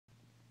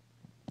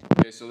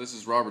Okay, so this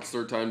is Robert's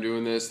third time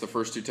doing this. The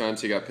first 2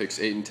 times he got picks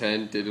 8 and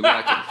 10. Didn't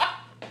like him.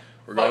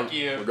 Fuck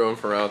you. We're going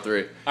for round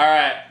 3.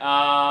 Alright,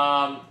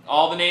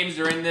 all the names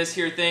are in this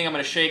here thing. I'm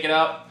going to shake it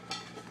up.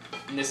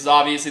 And this is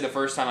obviously the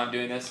first time I'm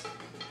doing this.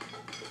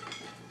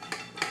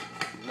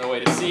 No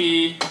way to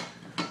see.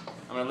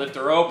 I'm going to lift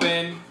her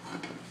open.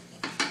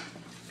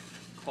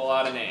 Pull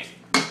out a name.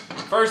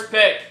 First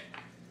pick,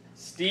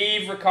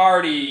 Steve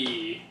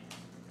Riccardi.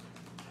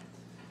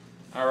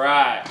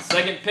 Alright,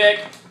 second pick,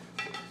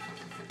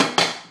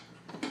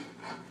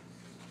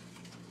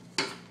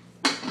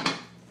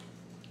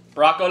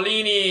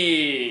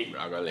 Broccolini.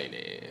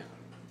 Broccolini.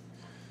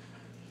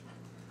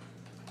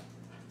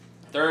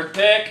 Third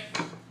pick,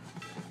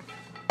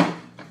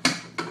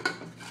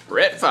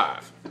 Brett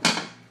 5.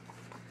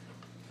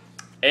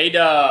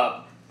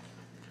 A-Dub.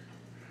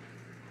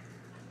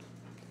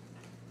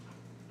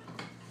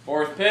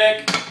 Fourth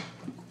pick,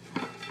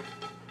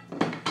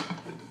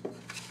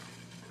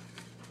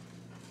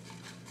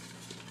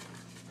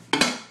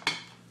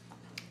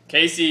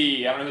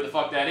 Casey. I don't know who the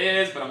fuck that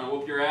is, but I'm gonna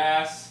whoop your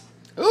ass.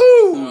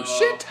 Ooh, So,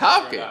 shit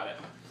talking. sure about it.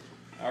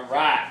 All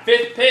right,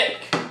 fifth pick,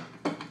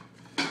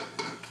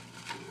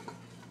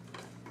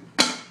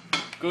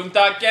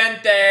 Kunta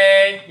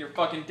Kinte. You're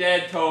fucking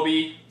dead,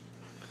 Toby.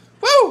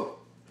 Woo!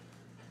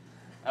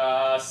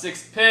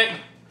 Sixth pick,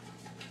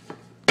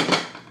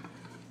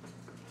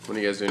 When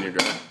are you guys doing your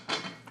draft?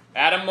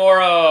 Adam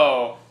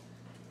Morrow.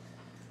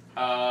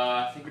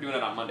 I think we're doing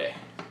it on Monday.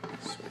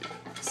 Sweet.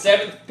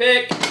 Seventh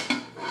pick,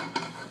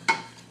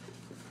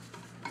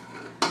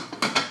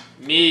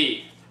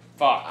 me.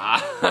 Fuck.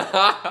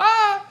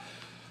 That's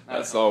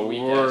That's the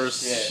weak ass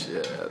worst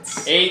shit.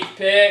 shit. Eighth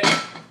pick,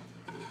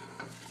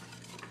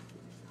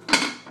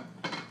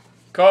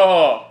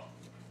 Koho.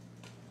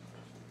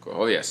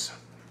 Oh, yes.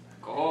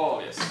 Oh,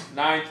 yes.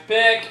 Ninth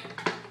pick,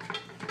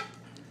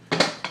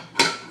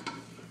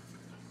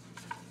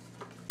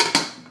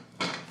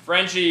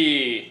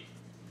 Frenchie.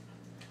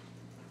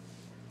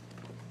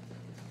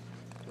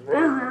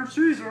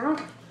 Caesar.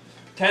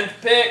 10th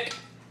pick,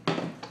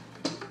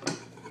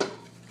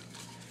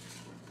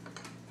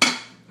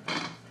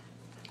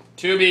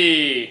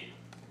 Tubi.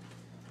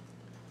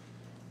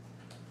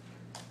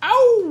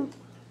 Ow!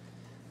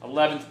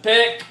 11th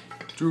pick,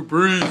 Drew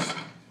Brees.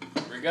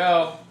 here we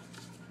go,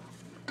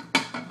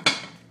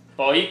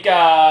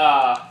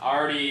 Boica.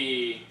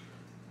 Artie.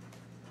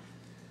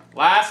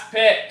 Last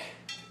pick,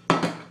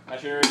 not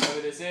sure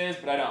who this is,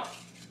 but I don't.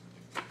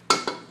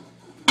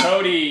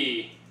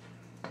 Cody.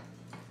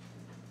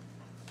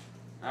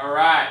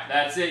 Alright,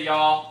 that's it,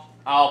 y'all.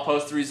 I'll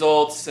post the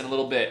results in a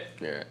little bit.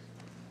 Yeah.